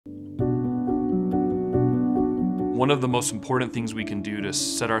One of the most important things we can do to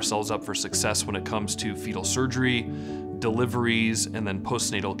set ourselves up for success when it comes to fetal surgery, deliveries, and then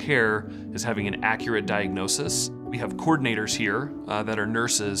postnatal care is having an accurate diagnosis. We have coordinators here that are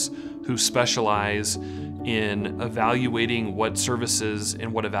nurses who specialize in evaluating what services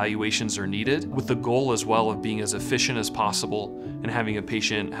and what evaluations are needed, with the goal as well of being as efficient as possible and having a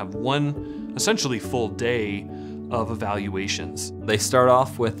patient have one essentially full day of evaluations. They start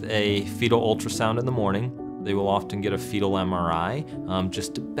off with a fetal ultrasound in the morning. They will often get a fetal MRI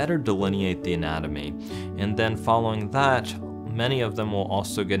just to better delineate the anatomy. And then following that, many of them will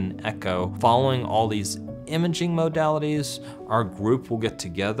also get an echo. Following all these imaging modalities, our group will get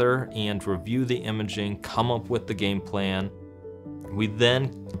together and review the imaging, come up with the game plan. We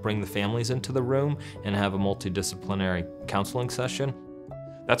then bring the families into the room and have a multidisciplinary counseling session.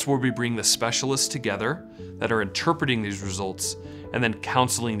 That's where we bring the specialists together that are interpreting these results and then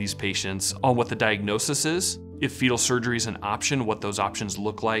counseling these patients on what the diagnosis is, if fetal surgery is an option, what those options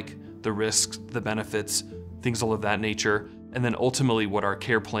look like, the risks, the benefits, things of that nature, and then ultimately what our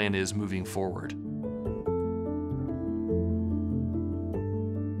care plan is moving forward.